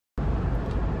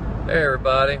Hey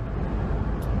everybody,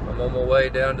 I'm on my way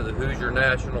down to the Hoosier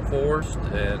National Forest,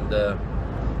 and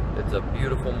it's a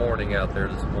beautiful morning out there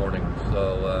this morning,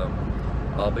 so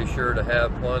I'll be sure to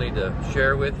have plenty to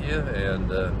share with you,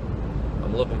 and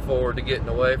I'm looking forward to getting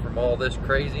away from all this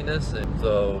craziness, and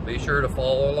so be sure to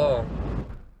follow along.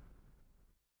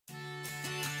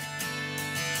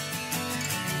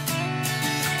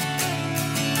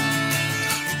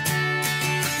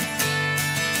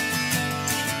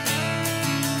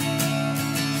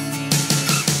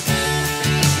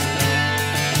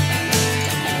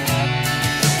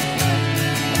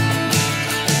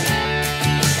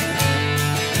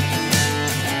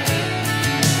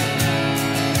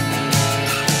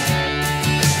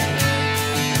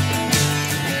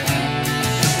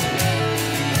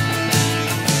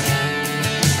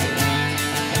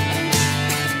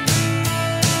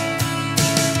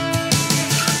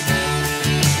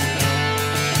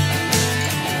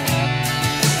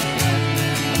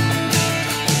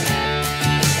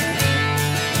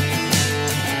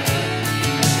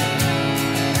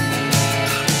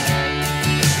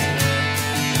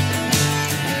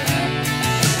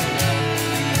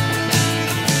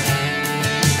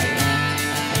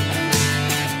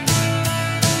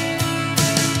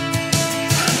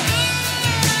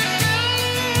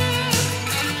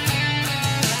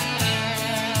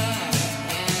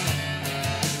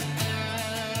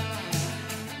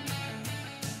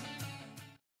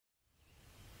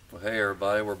 Well, hey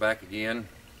everybody, we're back again.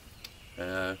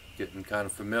 Getting kind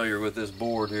of familiar with this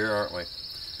board here, aren't we?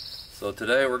 So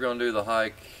today we're going to do the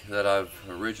hike that I've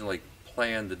originally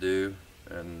planned to do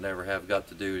and never have got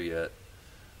to do yet.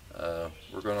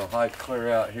 We're going to hike clear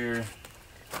out here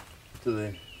to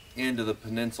the end of the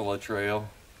Peninsula Trail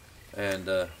and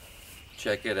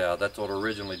check it out. That's what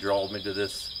originally drew me to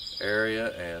this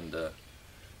area, and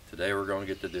today we're going to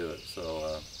get to do it.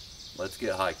 So let's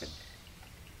get hiking.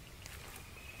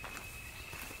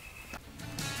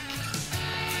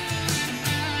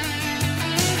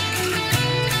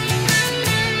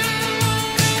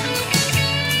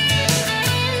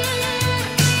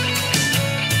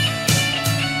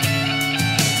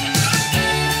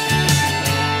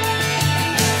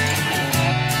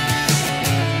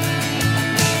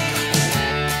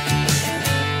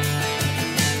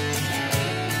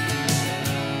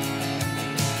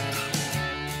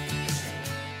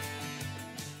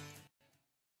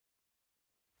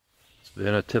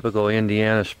 Been a typical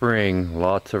Indiana spring.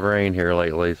 Lots of rain here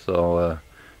lately, so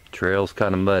trail's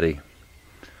kind of muddy.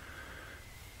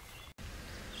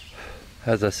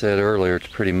 As I said earlier, it's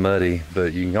pretty muddy,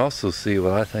 but you can also see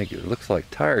what I think it looks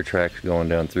like tire tracks going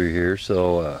down through here.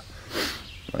 So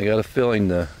I got a feeling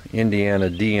the Indiana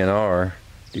DNR,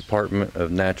 Department of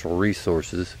Natural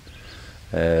Resources,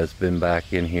 has been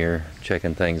back in here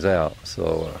checking things out.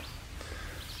 So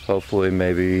hopefully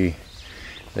maybe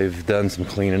they've done some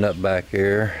cleaning up back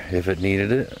there if it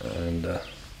needed it, and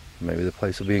maybe the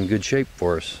place will be in good shape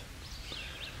for us.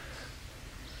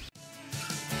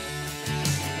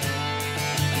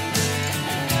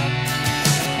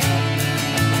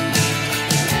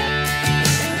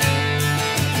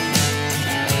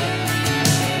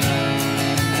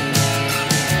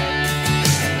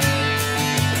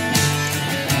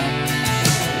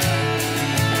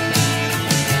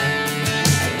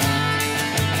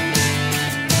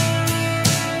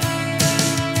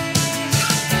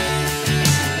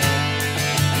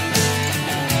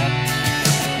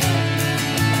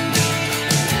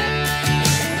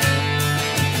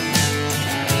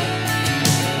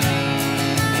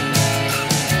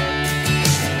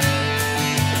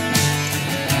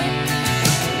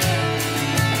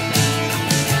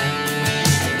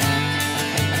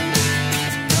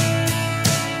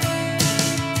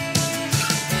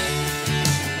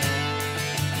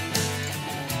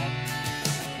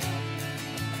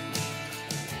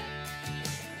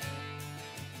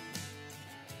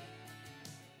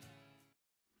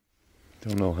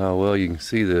 Don't know how well you can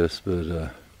see this,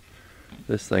 but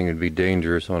this thing would be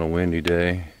dangerous on a windy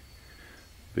day.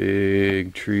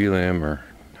 Big tree limb, or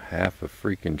half a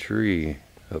freaking tree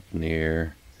up in the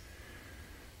air.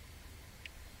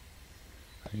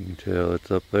 You can tell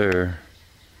it's up there,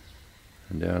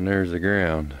 and down there's the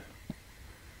ground.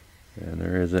 And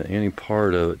there isn't any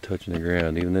part of it touching the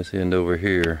ground. Even this end over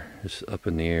here is up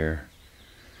in the air,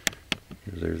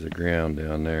 because there's the ground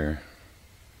down there.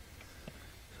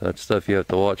 That's stuff you have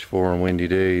to watch for on windy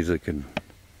days. That could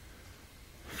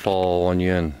fall on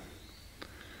you and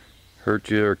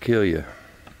hurt you or kill you.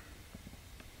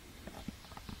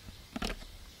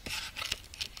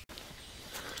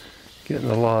 Getting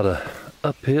a lot of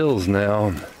uphills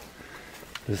now.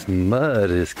 This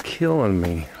mud is killing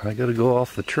me. I gotta go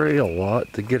off the trail a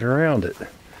lot to get around it.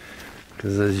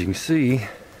 Because as you can see,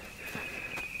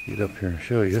 get up here and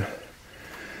show you,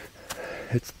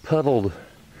 it's puddled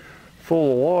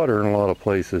full of water in a lot of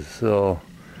places. So,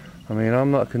 I mean,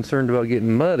 I'm not concerned about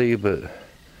getting muddy, but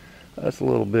that's a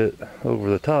little bit over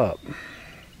the top.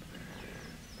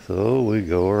 So we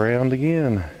go around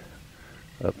again.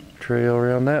 Up trail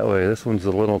around that way. This one's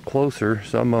a little closer.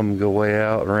 Some of them go way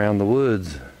out around the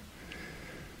woods.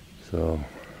 So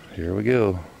here we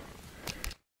go.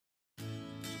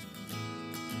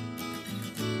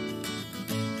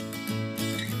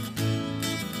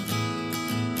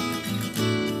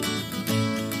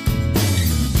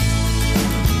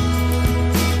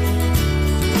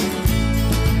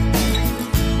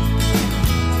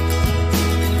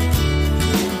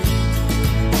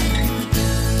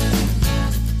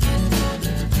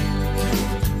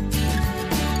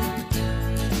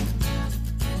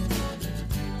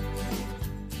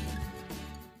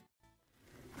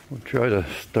 We'll try to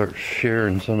start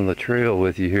sharing some of the trail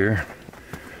with you here.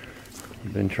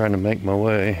 I've been trying to make my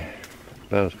way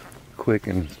about as quick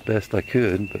and as best I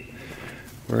could, but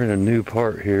we're in a new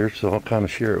part here, so I'll kind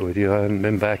of share it with you. I haven't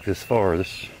been back this far.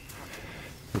 This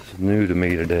is new to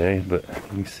me today, but you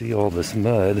can see all this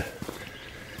mud.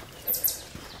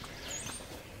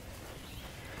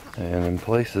 And in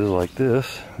places like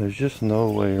this, there's just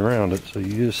no way around it, so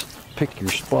you just pick your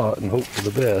spot and hope for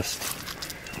the best.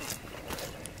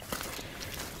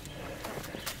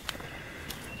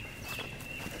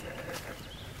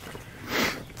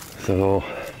 So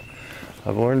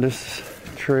I've learned this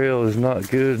trail is not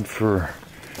good for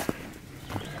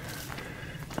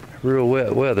real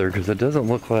wet weather because it doesn't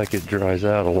look like it dries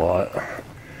out a lot.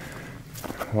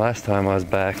 Last time I was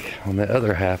back on the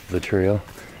other half of the trail,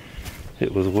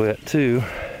 it was wet too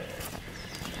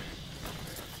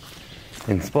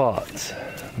in spots,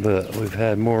 but we've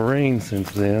had more rain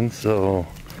since then, so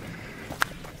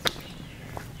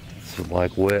it's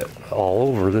like wet all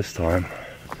over this time.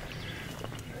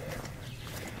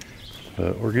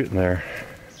 But we're getting there.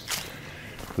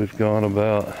 We've gone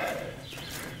about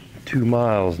 2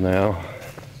 miles now,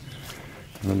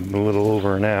 in a little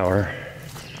over an hour.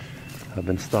 I've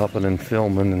been stopping and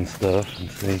filming and stuff. And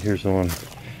see, here's one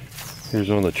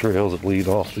of the trails that lead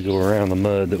off to go around the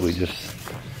mud that we just.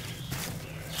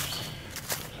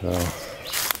 So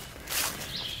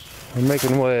we're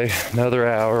making way. Another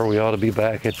hour. We ought to be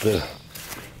back at the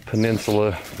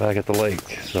peninsula, back at the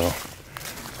lake. So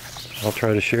I'll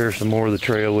try to share some more of the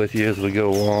trail with you as we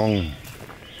go along,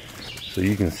 so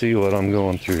you can see what I'm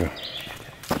going through.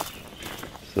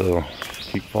 So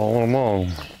keep following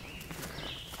along.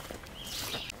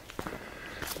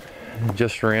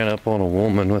 Just ran up on a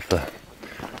woman with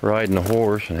riding a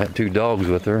horse and had 2 dogs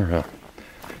with her.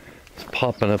 It's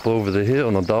popping up over the hill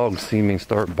and the dogs seeming to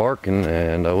start barking,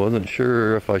 and I wasn't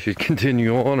sure if I should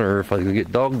continue on or if I could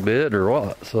get dog bit or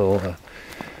what. So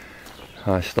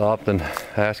I stopped and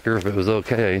asked her if it was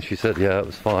okay, and she said yeah, it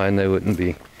was fine. They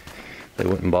wouldn't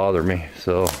bother me.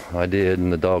 So I did,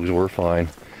 and the dogs were fine.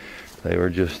 They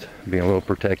were just being a little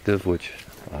protective, which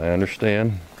I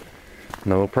understand.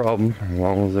 No problem. As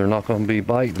long as they're not going to be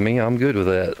biting me, I'm good with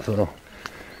that.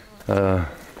 So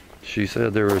she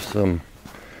said there was some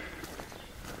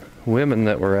women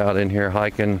that were out in here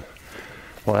hiking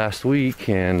last week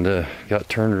and got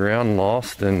turned around and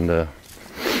lost, and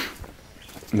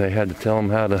they had to tell them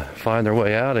how to find their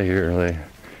way out of here. They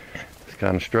was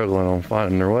kind of struggling on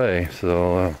finding their way.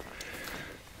 So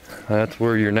that's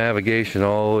where your navigation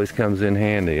always comes in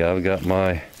handy. I've got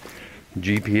my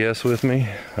GPS with me,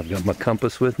 I've got my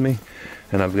compass with me,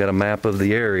 and I've got a map of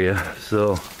the area.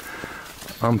 So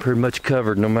I'm pretty much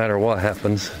covered no matter what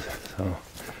happens. So,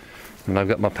 and I've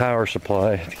got my power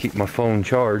supply to keep my phone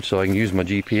charged so I can use my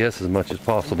GPS as much as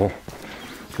possible.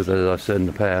 Because as I've said in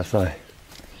the past, I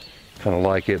kind of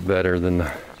like it better than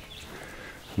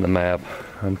the map.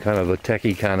 I'm kind of a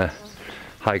techie kind of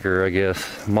hiker, I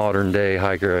guess. Modern day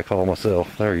hiker, I call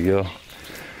myself. There you go.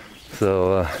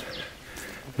 So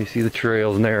you see the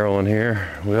trail's narrowing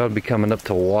here. We ought to be coming up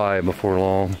to Y before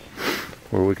long,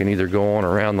 where we can either go on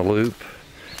around the loop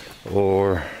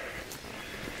or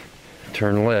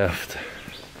turn left.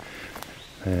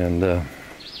 And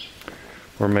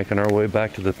we're making our way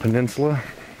back to the peninsula,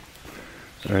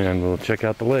 and we'll check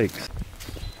out the lakes.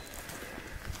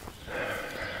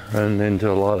 Running into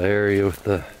a lot of area with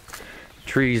the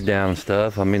trees down and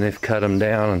stuff. I mean, they've cut them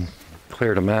down and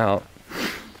cleared them out.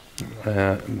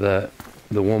 That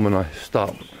the woman I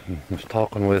stopped and was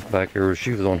talking with back there,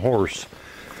 she was on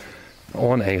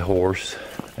a horse,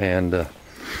 and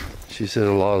she said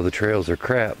a lot of the trails are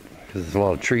crap because a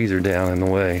lot of trees are down in the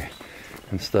way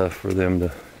and stuff for them to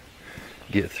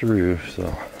get through.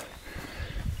 So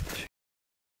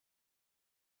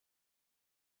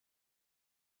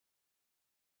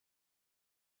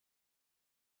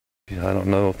I don't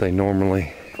know if they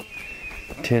normally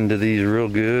tend to these real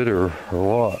good or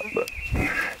what, but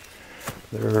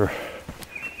they're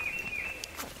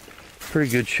pretty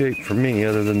good shape for me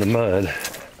other than the mud.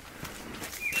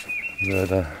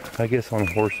 But I guess on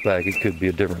horseback it could be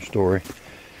a different story.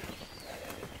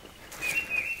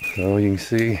 So you can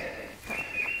see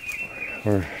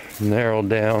we're narrowed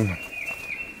down.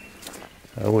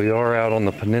 We are out on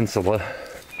the peninsula.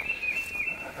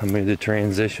 I made the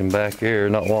transition back there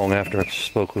not long after I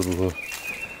spoke with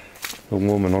the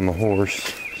woman on the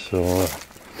horse. So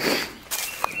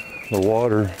the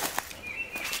water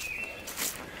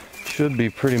should be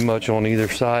pretty much on either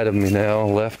side of me now,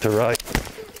 left to right.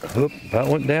 Oop, about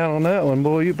went down on that one.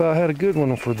 Boy, you about had a good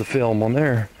one for the film on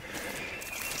there.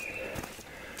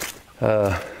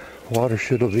 Water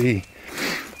should be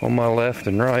on my left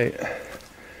and right.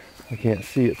 I can't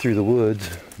see it through the woods,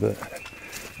 but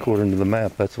according to the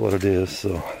map, that's what it is.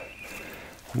 So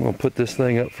I'm gonna put this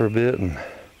thing up for a bit and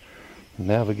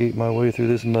navigate my way through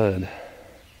this mud.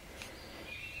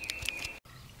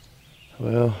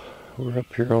 Well, we're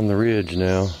up here on the ridge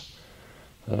now.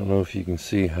 I don't know if you can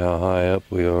see how high up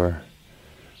we are,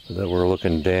 but that we're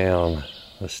looking down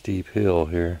a steep hill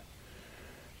here.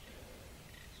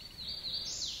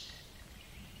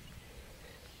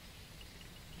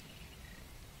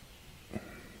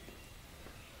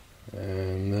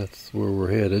 And that's where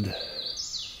we're headed.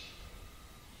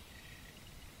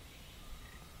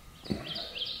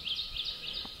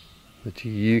 But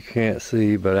you can't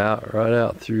see, but right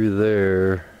out through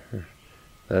there,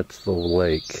 that's the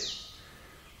lake.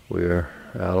 We're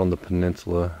out on the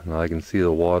peninsula, and I can see the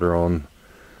water on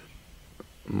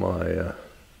my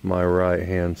right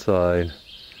hand side.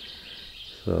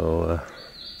 So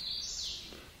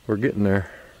we're getting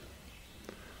there.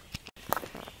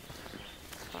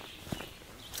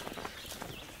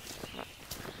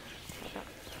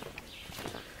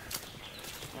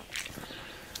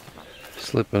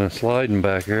 Slipping and sliding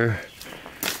back here.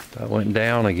 I went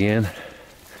down again.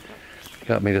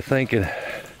 Got me to thinking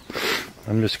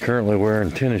I'm just currently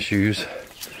wearing tennis shoes,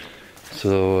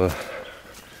 so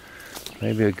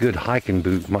maybe a good hiking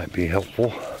boot might be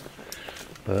helpful.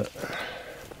 But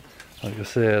like I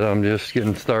said, I'm just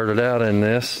getting started out in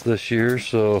this year,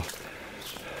 so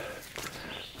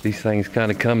these things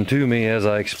kind of come to me as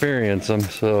I experience them.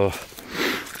 So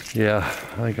yeah,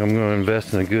 I think I'm going to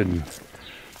invest in a good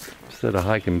set of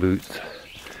hiking boots,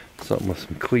 something with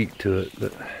some cleat to it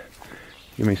that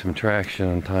give me some traction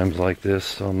in times like this,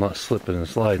 so I'm not slipping and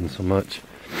sliding so much.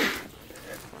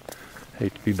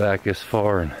 Hate to be back this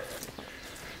far and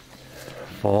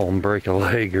fall and break a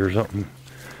leg or something.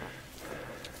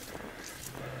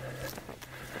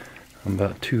 I'm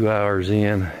about 2 hours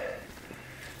in,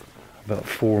 about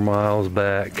 4 miles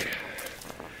back.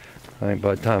 I think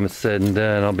by the time it's said and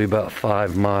done, I'll be about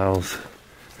 5 miles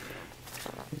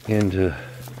into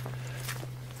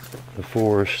the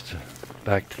forest,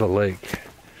 back to the lake.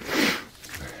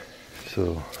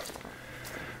 So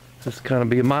this kind of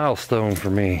be a milestone for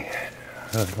me.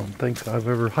 I don't think I've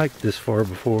ever hiked this far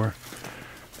before,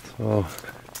 so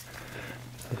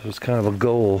this was kind of a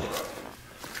goal.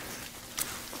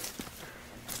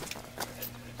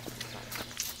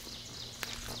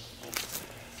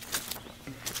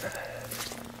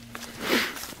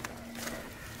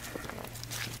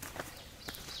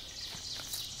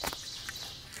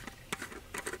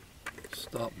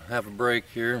 Stop and have a break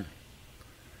here.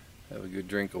 Have a good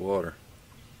drink of water.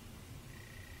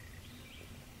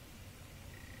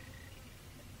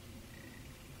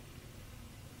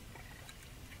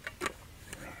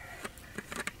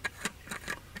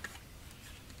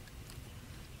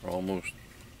 We're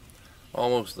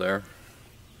almost there.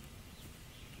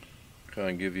 Kind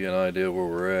of give you an idea where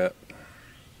we're at.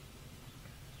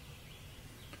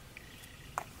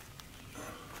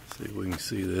 See if we can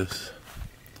see this.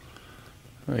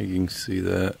 I think you can see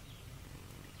that.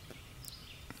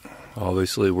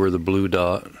 Obviously we're the blue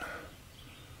dot,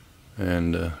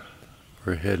 and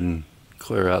we're heading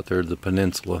clear out there to the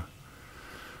peninsula.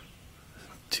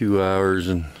 2 hours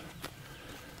and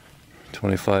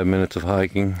 25 minutes of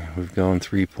hiking. We've gone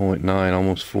 3.9,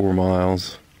 almost 4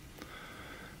 miles,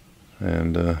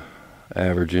 and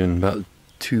averaging about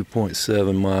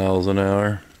 2.7 miles an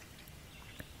hour.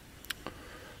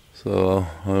 So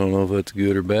I don't know if that's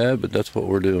good or bad, but that's what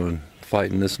we're doing.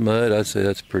 Fighting this mud, I'd say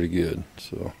that's pretty good.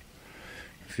 So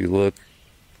if you look,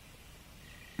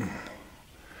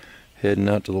 heading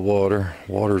out to the water.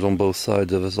 Water's on both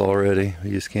sides of us already. We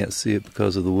just can't see it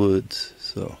because of the woods.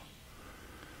 So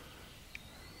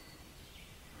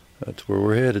that's where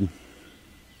we're headed.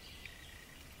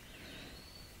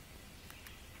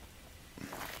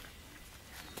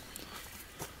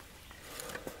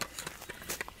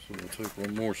 So we'll take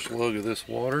one more slug of this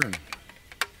water and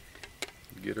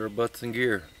get our butts in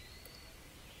gear.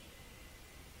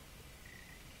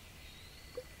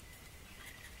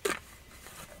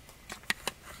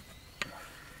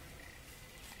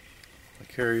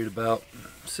 I carried about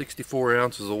 64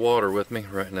 ounces of water with me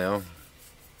right now.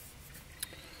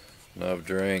 And I've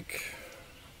drank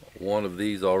one of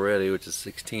these already, which is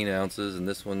 16 ounces, and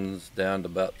this one's down to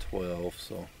about 12,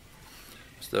 so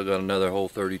still got another whole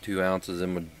 32 ounces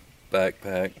in my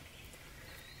backpack.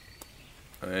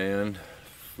 And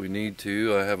if we need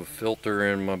to, I have a filter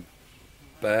in my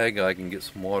bag. I can get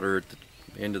some water at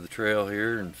the end of the trail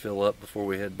here and fill up before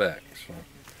we head back, so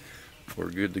we're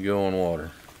good to go on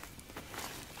water.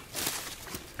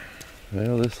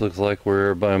 Well, this looks like where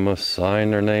everybody must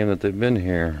sign their name that they've been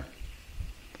here.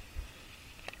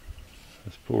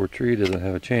 This poor tree doesn't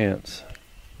have a chance.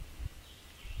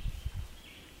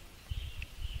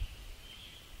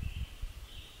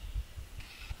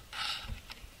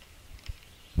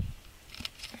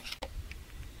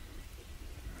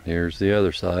 Here's the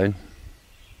other side.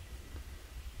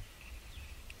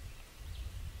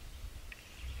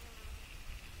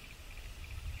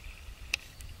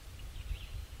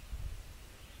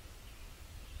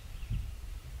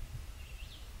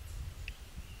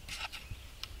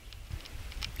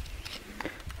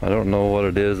 I don't know what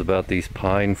it is about these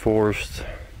pine forests,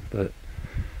 but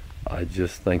I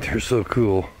just think they're so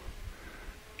cool.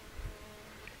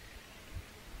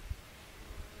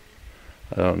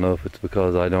 I don't know if it's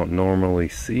because I don't normally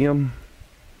see them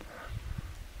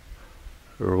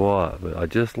or what, but I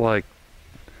just like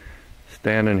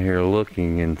standing here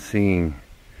looking and seeing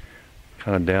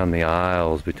kind of down the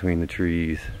aisles between the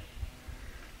trees.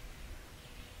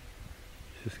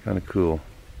 It's just kind of cool.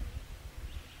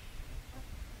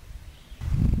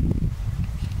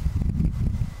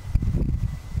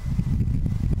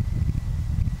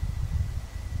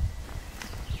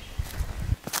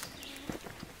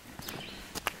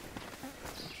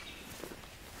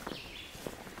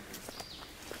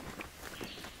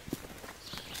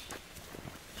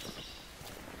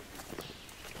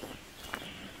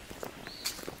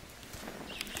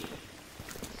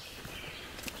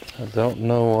 I don't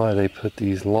know why they put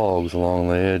these logs along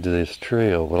the edge of this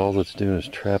trail, but all it's doing is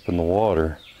trapping the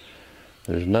water.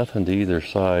 There's nothing to either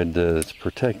side that it's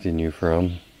protecting you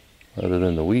from, other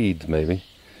than the weeds maybe.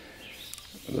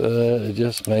 But it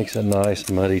just makes a nice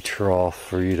muddy trough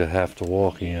for you to have to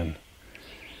walk in.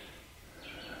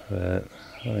 But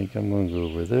I think I'm going to go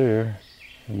over there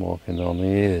and walk in on the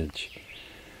edge.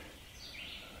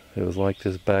 It was like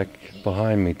this back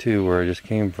behind me too, where I just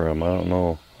came from. I don't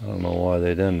know why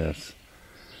they done this.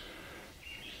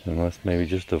 Unless maybe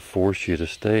just to force you to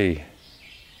stay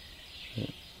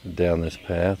down this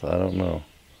path. I don't know.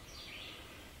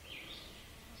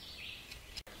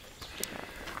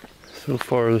 So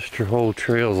far this whole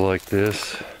trail's like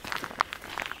this.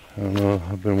 I don't know,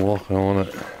 I've been walking on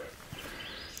it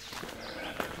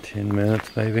 10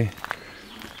 minutes maybe.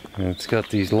 And it's got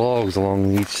these logs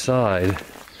along each side,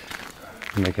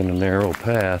 making a narrow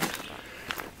path.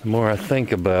 The more I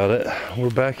think about it, we're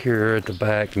back here at the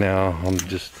back now. I'm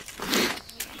just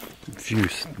a few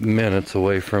minutes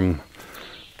away from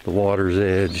the water's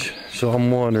edge. So I'm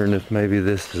wondering if maybe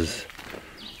this is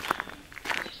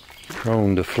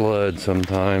prone to flood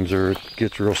sometimes, or it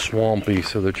gets real swampy,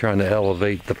 so they're trying to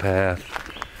elevate the path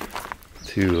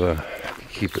to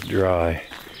keep it dry.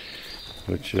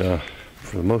 Which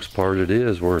for the most part it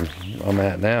is where I'm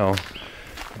at now.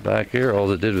 Back here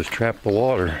all it did was trap the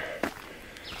water.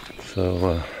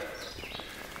 So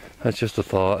that's just a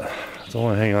thought. It's the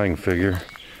only thing I can figure.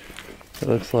 It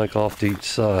looks like off to each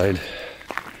side.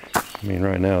 I mean,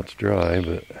 right now it's dry,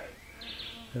 but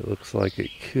it looks like it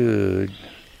could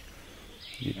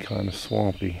get kind of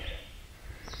swampy.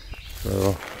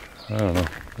 So I don't know.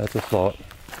 That's a thought.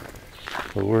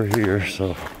 But we're here,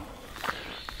 so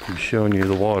I'll be showing you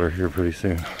the water here pretty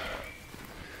soon.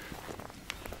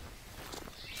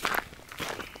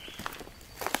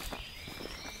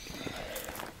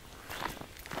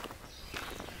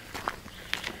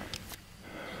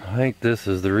 I think this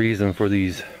is the reason for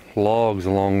these logs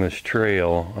along this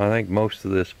trail. I think most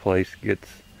of this place gets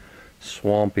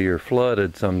swampy or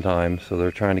flooded sometimes, so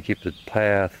they're trying to keep the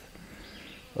path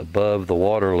above the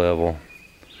water level.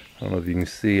 I don't know if you can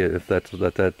see it, if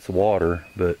that's water,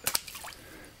 but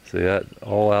see that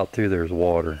all out through there's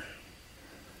water.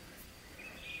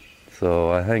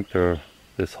 So I think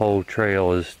this whole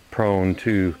trail is prone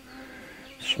to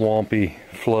swampy,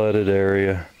 flooded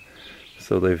area.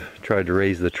 So they've tried to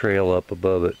raise the trail up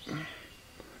above it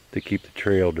to keep the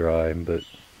trail dry, but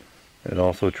it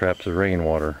also traps the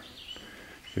rainwater.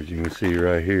 As you can see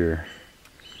right here,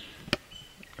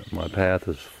 my path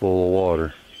is full of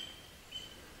water.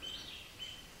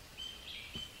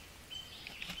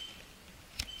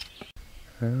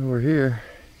 Well, we're here,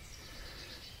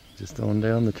 just on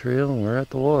down the trail, and we're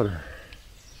at the water.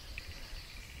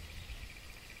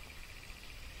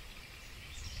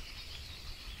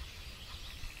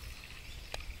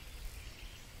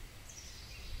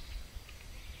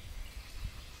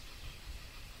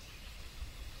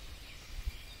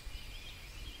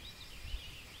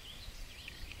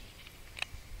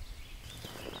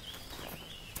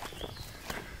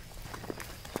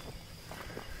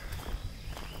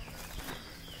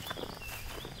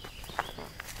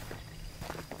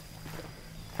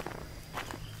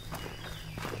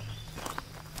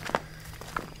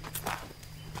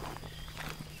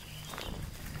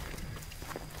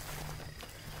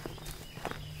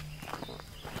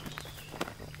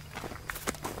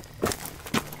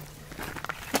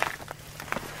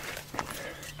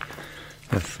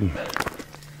 Got some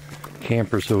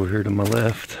campers over here to my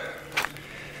left,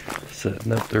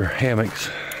 setting up their hammocks.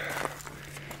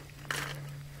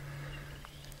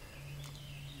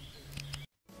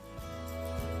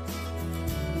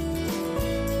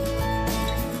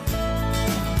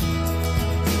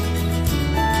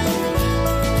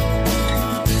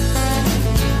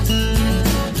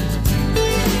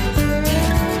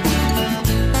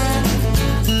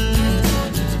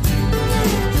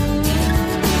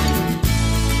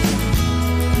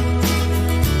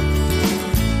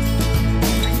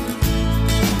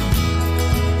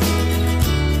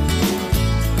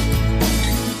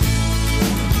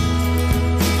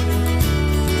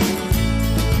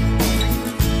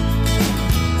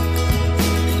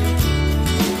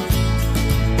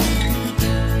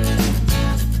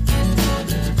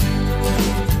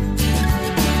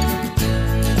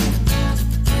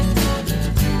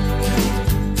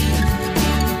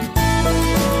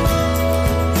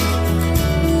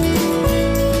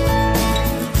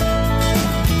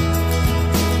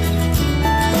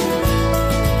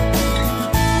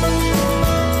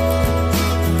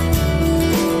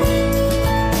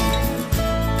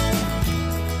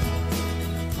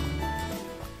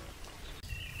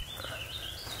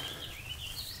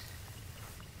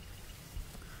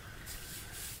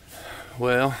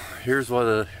 Well, here's what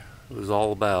it was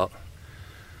all about.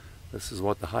 This is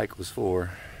what the hike was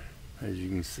for. As you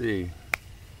can see,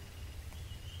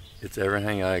 it's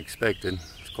everything I expected.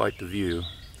 It's quite the view.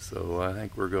 So I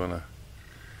think we're gonna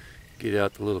get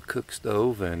out the little cook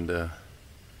stove and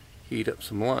heat up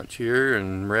some lunch here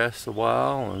and rest a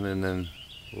while, and then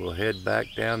we'll head back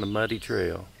down the muddy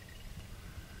trail.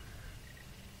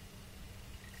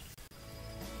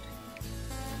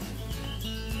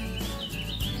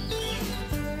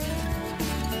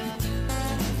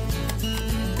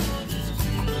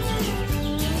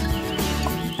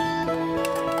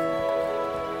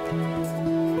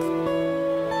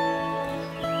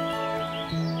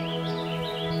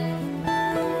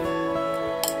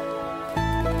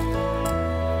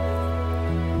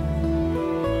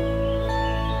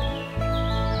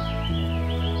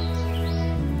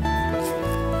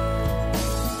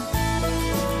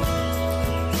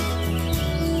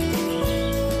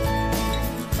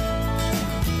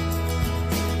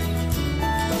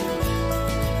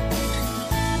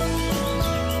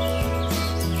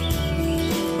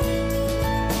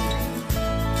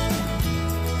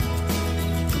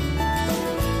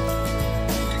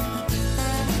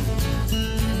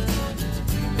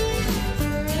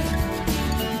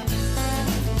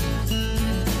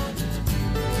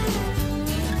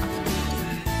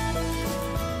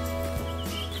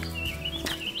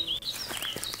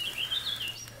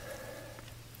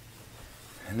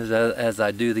 And as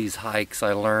I do these hikes,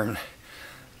 I learn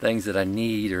things that I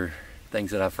need or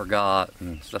things that I forgot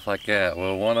and stuff like that.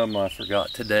 Well, one of them I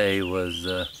forgot today was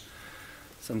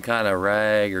some kind of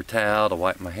rag or towel to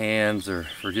wipe my hands or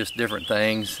for just different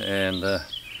things. And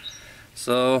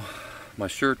so my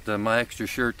shirt, my extra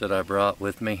shirt that I brought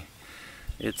with me,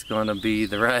 it's gonna be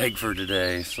the rag for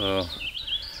today. So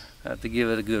I have to give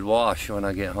it a good wash when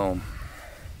I get home.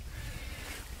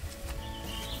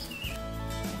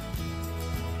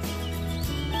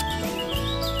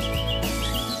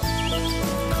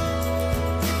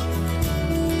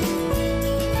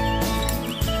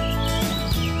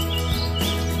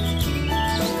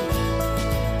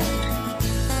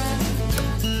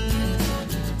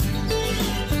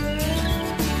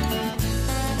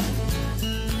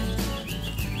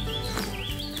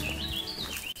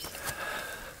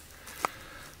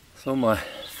 So my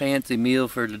fancy meal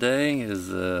for today is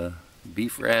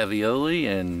beef ravioli,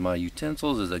 and my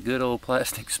utensils is a good old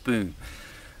plastic spoon.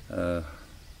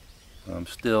 I'm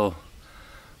still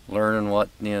learning what,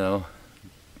 to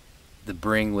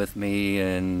bring with me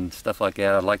and stuff like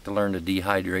that. I'd like to learn to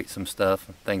dehydrate some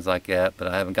stuff, things like that, but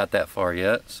I haven't got that far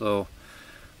yet, so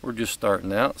we're just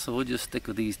starting out, so we'll just stick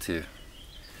with these two.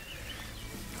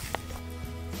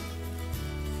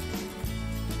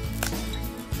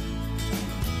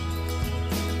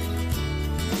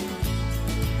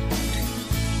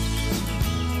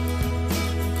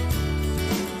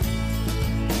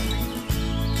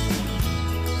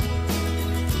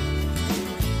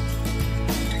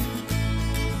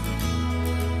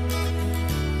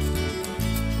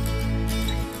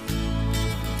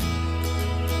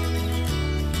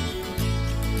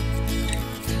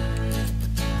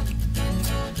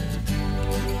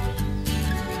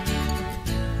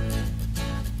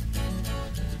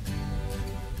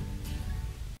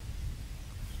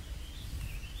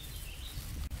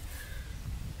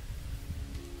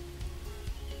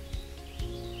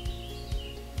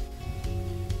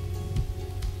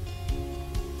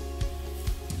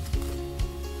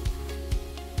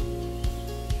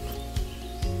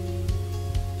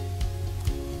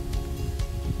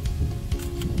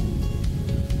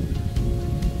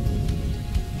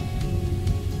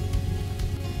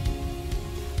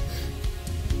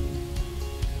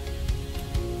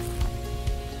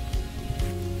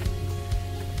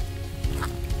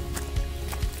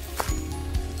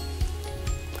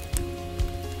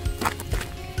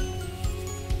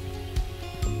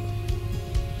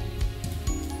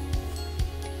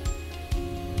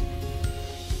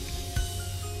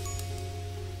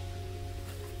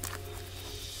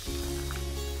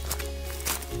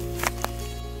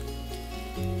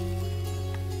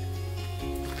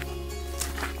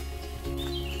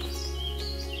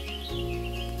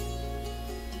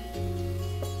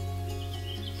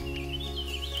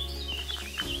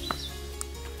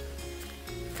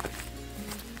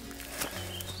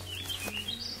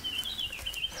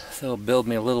 So it'll build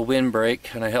me a little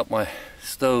windbreak, and I help my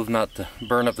stove not to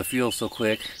burn up the fuel so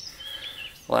quick.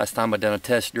 Last time I done a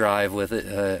test drive with it,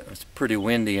 it was pretty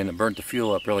windy and it burnt the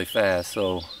fuel up really fast.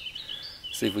 So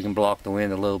see if we can block the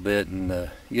wind a little bit and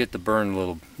get it to burn a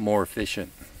little more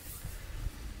efficient.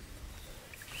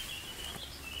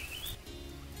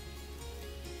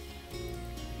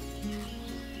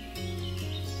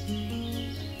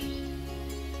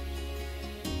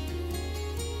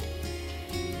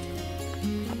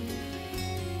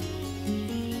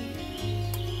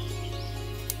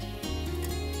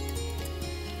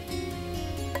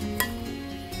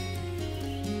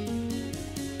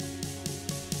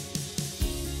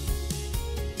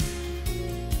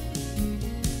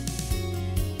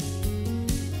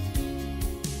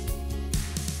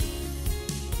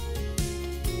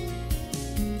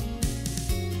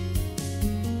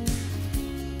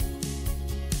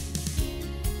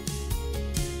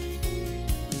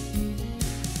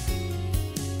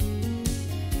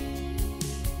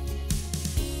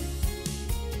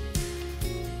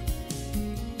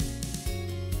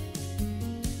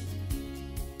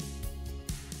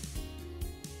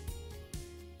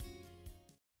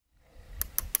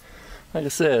 Like I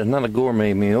said, not a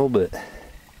gourmet meal, but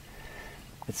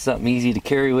it's something easy to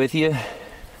carry with you,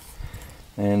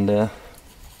 and I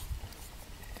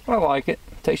like it.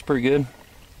 Tastes pretty good.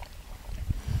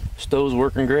 Stove's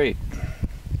working great.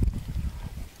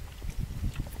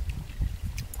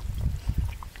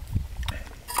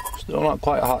 Still not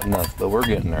quite hot enough, but we're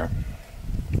getting there.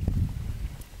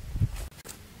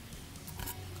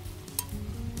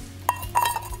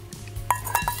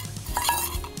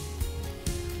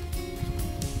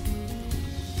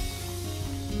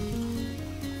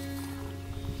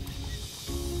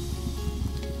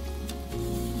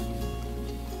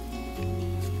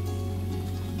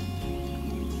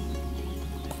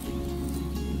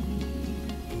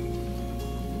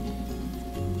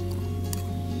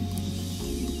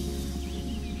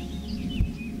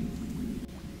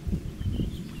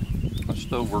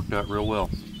 Stove worked out real well.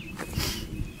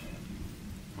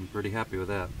 I'm pretty happy with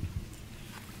that.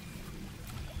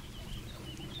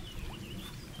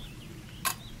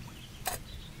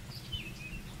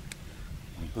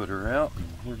 Put her out and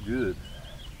we're good.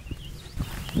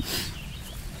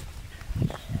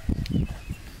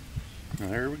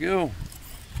 There we go.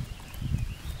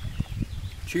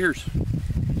 Cheers.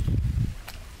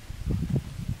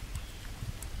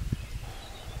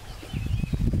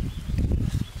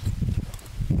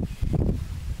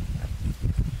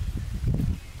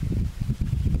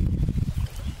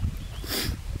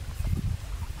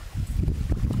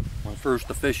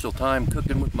 first official time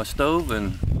cooking with my stove,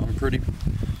 and I'm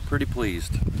pretty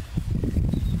pleased.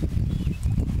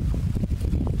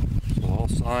 So I'll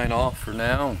sign off for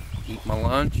now, eat my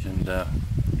lunch, and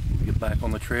get back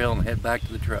on the trail and head back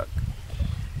to the truck.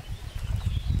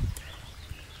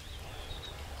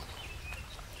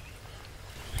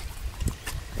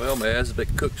 Well, my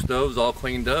Asbic cook stove's all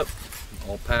cleaned up,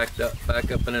 all packed up,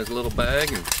 back up in his little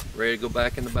bag, and ready to go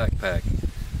back in the backpack.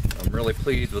 I'm really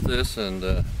pleased with this,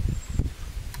 and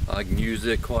I can use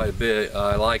it quite a bit.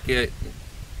 I like it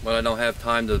when I don't have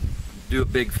time to do a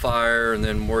big fire and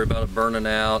then worry about it burning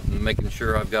out and making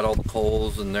sure I've got all the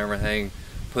coals and everything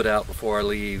put out before I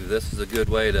leave. This is a good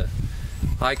way to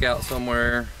hike out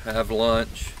somewhere, have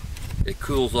lunch. It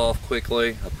cools off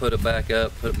quickly. I put it back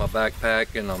up, put it in my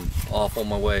backpack, and I'm off on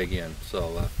my way again.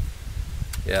 So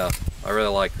yeah, I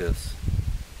really like this.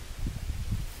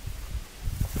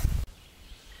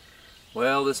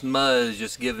 Well, this mud is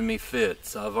just giving me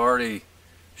fits. I've already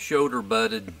shoulder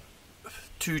butted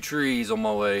 2 trees on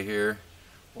my way here,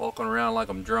 walking around like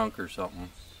I'm drunk or something.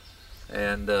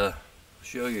 And I'll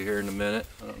show you here in a minute.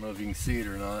 I don't know if you can see it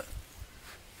or not.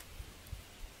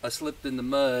 I slipped in the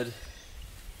mud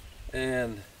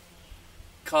and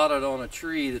caught it on a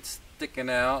tree that's sticking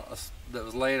out, that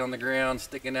was laying on the ground,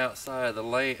 sticking outside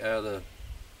the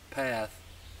path.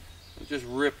 It just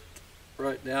ripped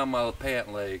right down my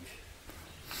pant leg.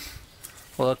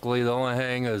 Luckily, the only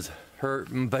thing that was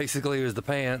hurting basically was the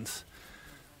pants.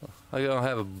 I don't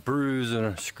have a bruise and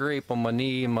a scrape on my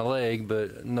knee and my leg,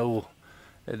 but no,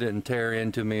 it didn't tear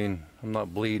into me, and I'm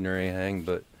not bleeding or anything,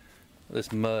 but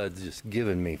this mud's just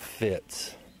giving me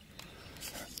fits.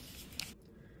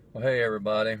 Well, hey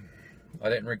everybody, I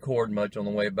didn't record much on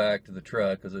the way back to the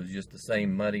truck because it was just the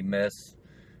same muddy mess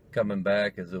coming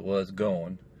back as it was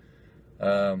going.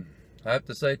 I have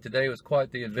to say today was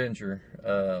quite the adventure.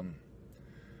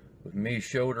 With me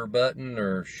shoulder button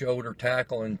or shoulder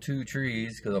tackling 2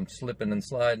 trees because I'm slipping and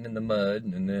sliding in the mud,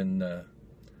 and then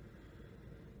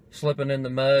slipping in the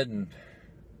mud and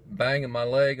banging my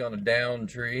leg on a downed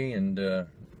tree, and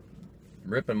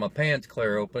ripping my pants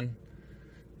clear open,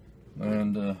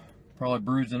 and probably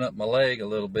bruising up my leg a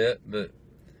little bit. But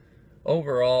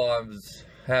overall, I was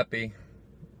happy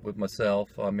with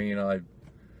myself. I mean, I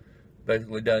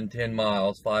basically done 10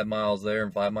 miles, 5 miles there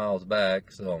and 5 miles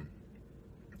back, so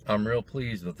I'm real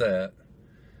pleased with that.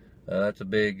 That's a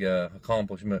big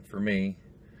accomplishment for me.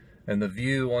 And the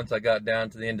view once I got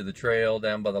down to the end of the trail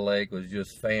down by the lake was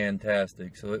just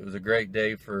fantastic. So it was a great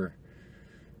day for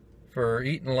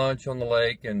eating lunch on the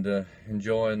lake and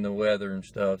enjoying the weather and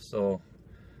stuff. So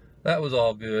that was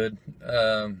all good.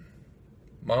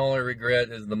 My only regret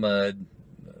is the mud.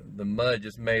 The mud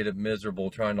just made it miserable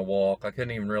trying to walk. I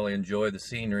couldn't even really enjoy the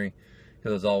scenery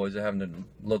because I was always having to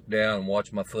look down and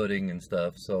watch my footing and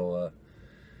stuff. So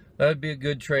that would be a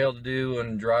good trail to do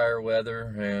in drier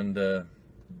weather, and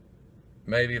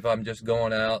maybe if I'm just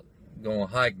going out, going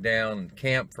to hike down and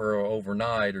camp for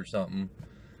overnight or something,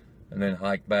 and then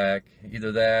hike back.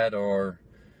 Either that or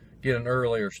get an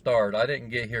earlier start. I didn't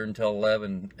get here until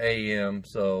 11 a.m.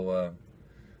 so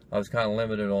I was kind of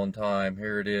limited on time.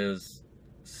 Here it is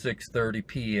 6:30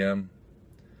 p.m.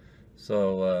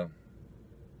 so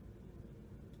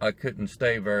I couldn't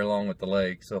stay very long at the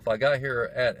lake. So if I got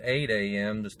here at 8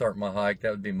 a.m. to start my hike,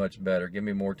 that would be much better. Give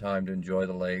me more time to enjoy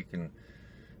the lake and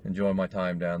enjoy my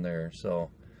time down there. So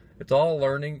it's all a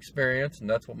learning experience, and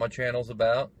that's what my channel's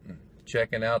about.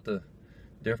 Checking out the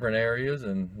different areas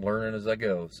and learning as I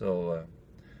go. So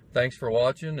thanks for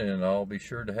watching, and I'll be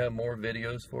sure to have more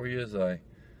videos for you as I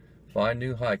find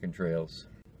new hiking trails.